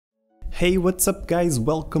Hey, what's up guys,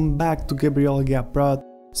 welcome back to Gabriel Prod.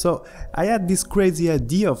 So I had this crazy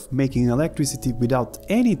idea of making electricity without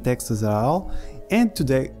any textures at all, and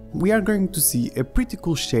today we are going to see a pretty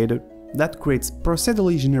cool shader that creates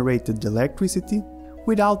procedurally generated electricity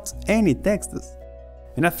without any textures.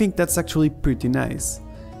 And I think that's actually pretty nice.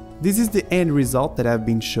 This is the end result that I've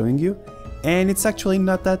been showing you, and it's actually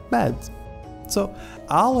not that bad. So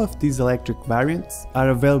all of these electric variants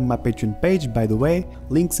are available on my Patreon page, by the way,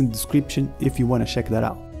 links in the description if you want to check that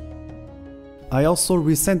out. I also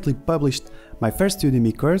recently published my first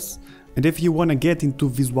Udemy course, and if you want to get into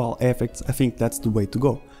visual effects, I think that's the way to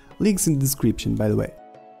go. Links in the description, by the way.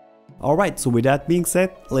 Alright, so with that being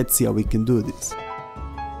said, let's see how we can do this.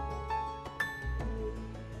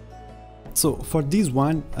 So for this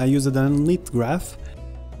one, I used an unlit graph.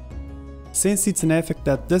 Since it's an effect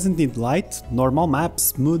that doesn't need light, normal maps,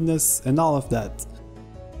 smoothness and all of that.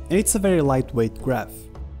 And it's a very lightweight graph.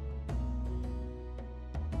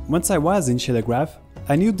 Once I was in shader graph,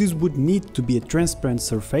 I knew this would need to be a transparent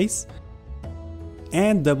surface,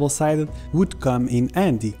 and double-sided would come in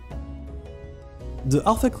handy. The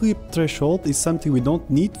alpha clip threshold is something we don't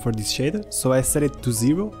need for this shader, so I set it to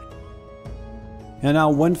 0. And now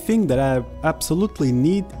one thing that I absolutely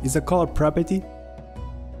need is a color property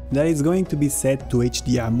that is going to be set to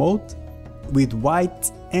HDR mode with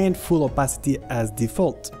white and full opacity as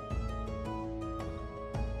default.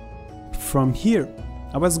 From here,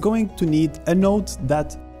 I was going to need a node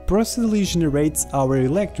that procedurally generates our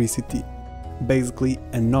electricity, basically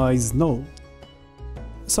a noise node.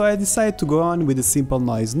 So I decided to go on with a simple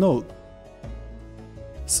noise node.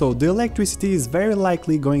 So the electricity is very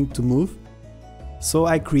likely going to move, so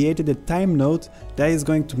I created a time node that is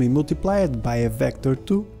going to be multiplied by a vector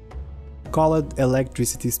 2, called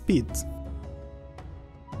electricity speed.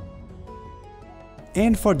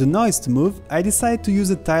 And for the noise to move, I decided to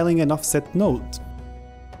use a tiling and offset node.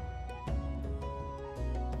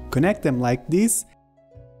 Connect them like this.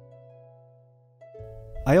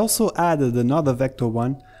 I also added another vector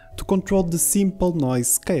 1 to control the simple noise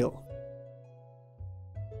scale.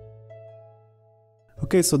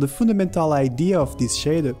 Okay, so the fundamental idea of this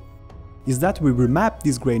shader is that we remap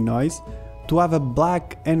this gray noise to have a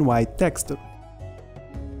black and white texture.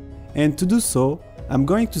 And to do so, I'm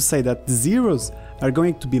going to say that the zeros are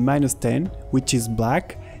going to be -10, which is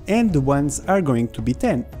black, and the ones are going to be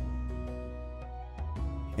 10.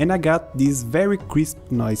 And I got this very crisp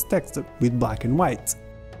noise texture with black and white.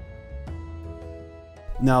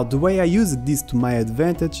 Now the way I used this to my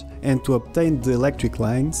advantage and to obtain the electric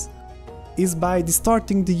lines is by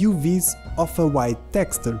distorting the UVs of a white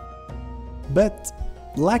texture. But,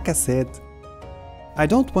 like I said, I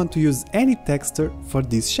don't want to use any texture for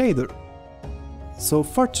this shader. So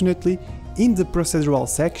fortunately, in the procedural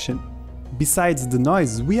section, besides the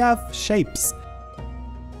noise, we have shapes.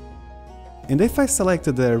 And if I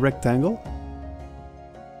selected a rectangle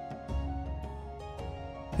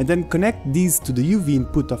and then connect these to the UV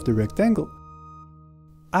input of the rectangle,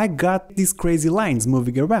 I got these crazy lines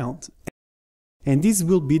moving around. And this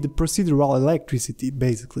will be the procedural electricity,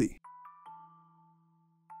 basically.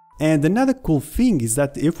 And another cool thing is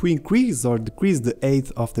that if we increase or decrease the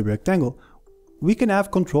height of the rectangle, we can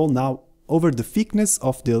have control now over the thickness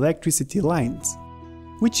of the electricity lines,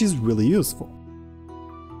 which is really useful.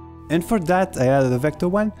 And for that I added a vector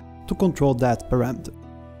 1 to control that parameter.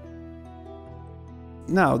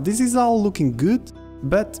 Now this is all looking good,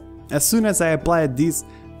 but as soon as I applied this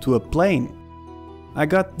to a plane, I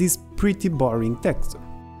got this pretty boring texture,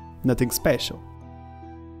 nothing special.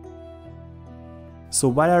 So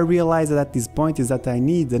what I realized at this point is that I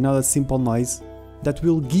need another simple noise that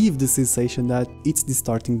will give the sensation that it's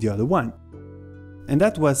distorting the other one. And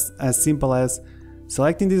that was as simple as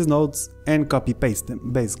selecting these nodes and copy-paste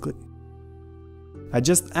them, basically. I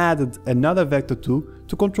just added another vector 2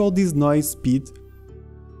 to control this noise speed,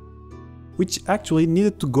 which actually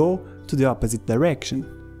needed to go to the opposite direction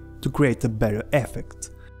to create a better effect.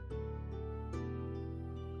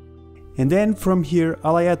 And then from here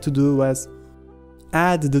all I had to do was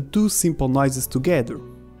add the two simple noises together,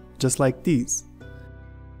 just like this.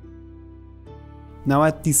 Now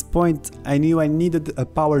at this point I knew I needed a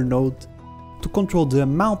power node to control the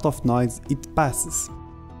amount of noise it passes,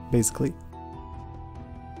 basically.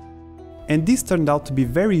 And this turned out to be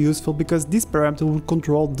very useful because this parameter will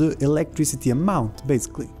control the electricity amount,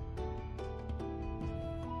 basically.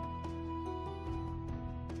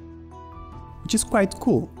 Which is quite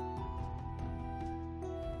cool.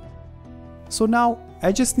 So now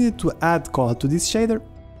I just needed to add color to this shader,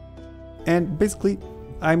 and basically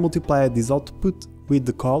I multiplied this output with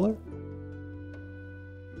the color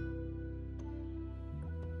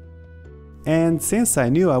And since I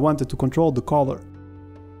knew I wanted to control the color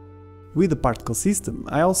with the particle system,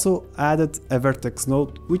 I also added a vertex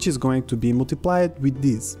node which is going to be multiplied with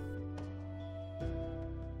this.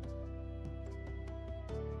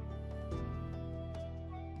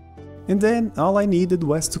 And then all I needed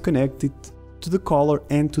was to connect it to the color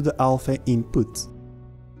and to the alpha input.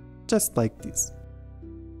 Just like this.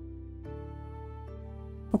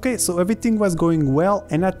 Okay, so everything was going well,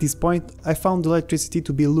 and at this point I found the electricity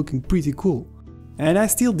to be looking pretty cool. And I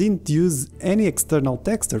still didn't use any external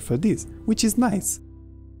texture for this, which is nice.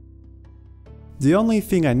 The only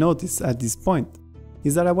thing I noticed at this point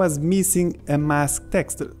is that I was missing a mask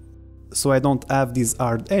texture, so I don't have these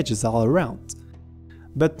hard edges all around.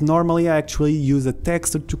 But normally I actually use a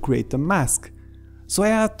texture to create a mask, so I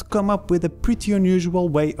had to come up with a pretty unusual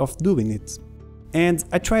way of doing it. And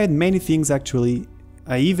I tried many things actually.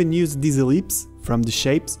 I even used this ellipse from the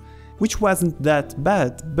shapes, which wasn't that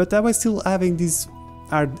bad, but I was still having these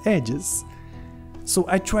hard edges. So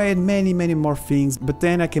I tried many more things, but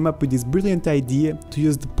then I came up with this brilliant idea to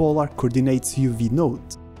use the polar coordinates UV node.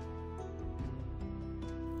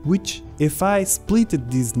 Which, if I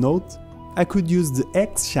splitted this node, I could use the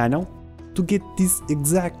X channel to get this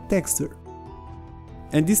exact texture.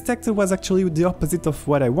 And this texture was actually the opposite of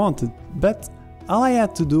what I wanted, but all I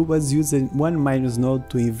had to do was use a 1- node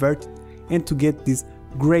to invert it and to get this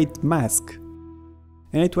great mask.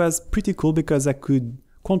 And it was pretty cool because I could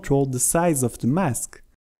control the size of the mask.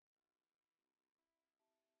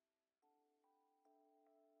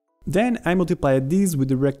 Then I multiplied these with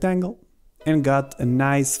the rectangle and got a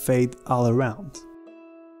nice fade all around.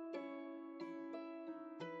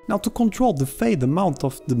 Now to control the fade amount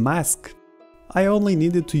of the mask, I only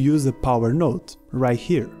needed to use a power node right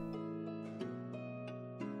here.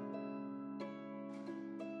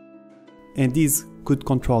 And this could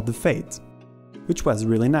control the fade, which was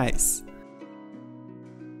really nice.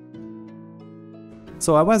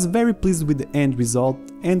 So I was very pleased with the end result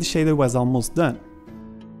and the shader was almost done.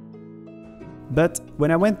 But when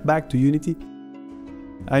I went back to Unity,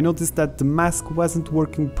 I noticed that the mask wasn't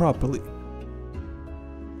working properly.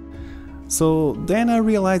 So then I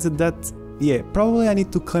realized that, yeah, probably I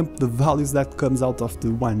need to clamp the values that comes out of the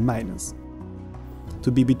 1-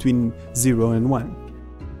 to be between 0 and 1.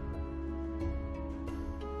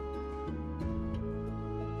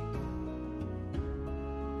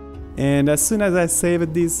 And as soon as I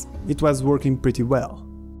saved this, it was working pretty well.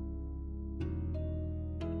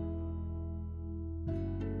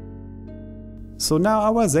 So now I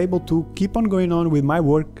was able to keep on going on with my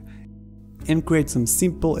work and create some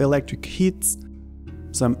simple electric hits,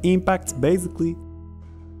 some impacts basically.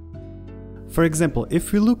 For example,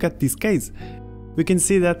 if we look at this case, we can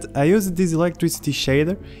see that I used this electricity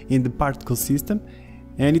shader in the particle system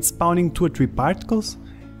and it's spawning 2 or 3 particles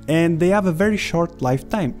and they have a very short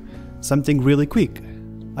lifetime, something really quick.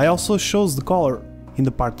 I also chose the color in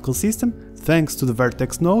the particle system thanks to the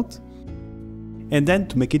vertex node, and then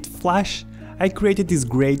to make it flash I created this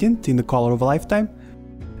gradient in the color of a lifetime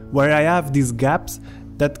where I have these gaps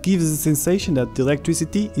that gives the sensation that the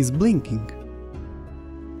electricity is blinking.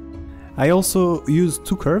 I also used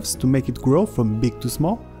 2 curves to make it grow from big to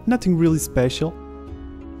small, nothing really special.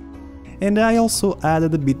 And I also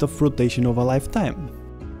added a bit of rotation of a lifetime.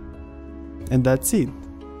 And that's it.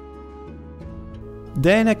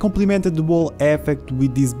 Then I complemented the wall effect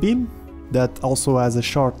with this beam that also has a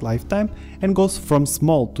short lifetime and goes from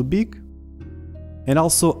small to big. And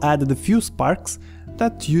also added a few sparks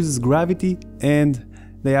that uses gravity and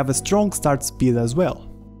they have a strong start speed as well.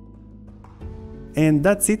 And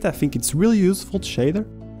that's it, I think it's really useful shader.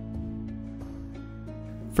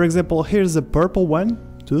 For example, here's a purple one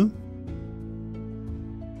too.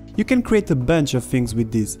 You can create a bunch of things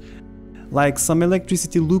with this, like some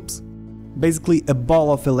electricity loops, basically a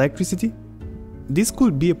ball of electricity. This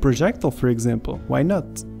could be a projectile, for example, why not?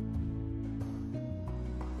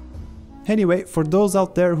 Anyway, for those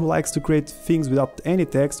out there who likes to create things without any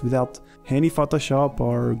text, without any Photoshop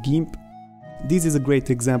or GIMP, this is a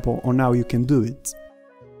great example on how you can do it.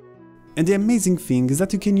 And the amazing thing is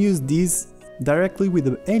that you can use this directly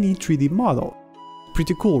with any 3D model.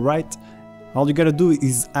 Pretty cool, right? All you gotta do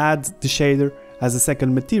is add the shader as a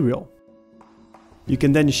second material. You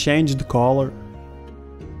can then change the color,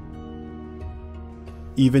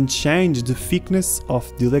 even change the thickness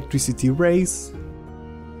of the electricity rays,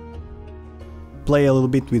 play a little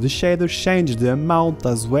bit with the shader, change the amount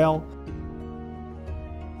as well.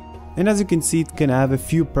 And as you can see, it can have a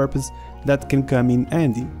few purposes that can come in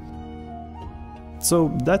handy.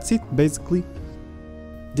 So that's it basically.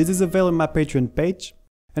 This is available on my Patreon page,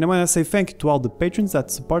 and I want to say thank you to all the patrons that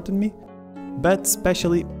supported me, but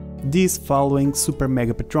especially these following super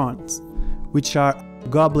mega patrons, which are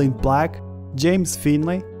Goblin Black, James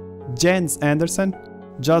Finlay, Jens Anderson,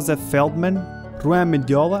 Joseph Feldman, Ruan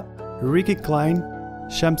Mediola, Ricky Klein,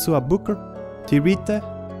 Shamsu Abukar, Tirita,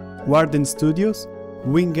 Warden Studios,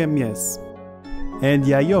 Wingam Yes, and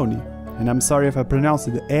Yayoni, and I'm sorry if I pronounced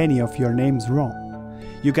any of your names wrong.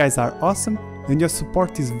 You guys are awesome and your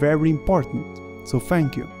support is very important, so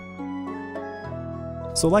thank you.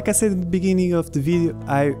 So like I said at the beginning of the video,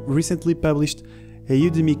 I recently published a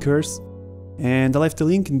Udemy course and I left a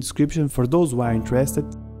link in the description for those who are interested,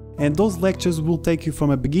 and those lectures will take you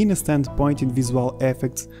from a beginner standpoint in visual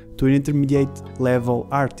effects to an intermediate level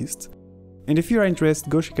artist. And if you are interested,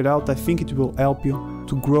 go check it out. I think it will help you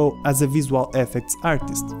to grow as a visual effects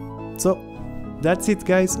artist. So that's it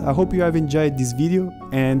guys, I hope you have enjoyed this video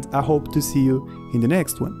and I hope to see you in the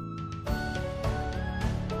next one.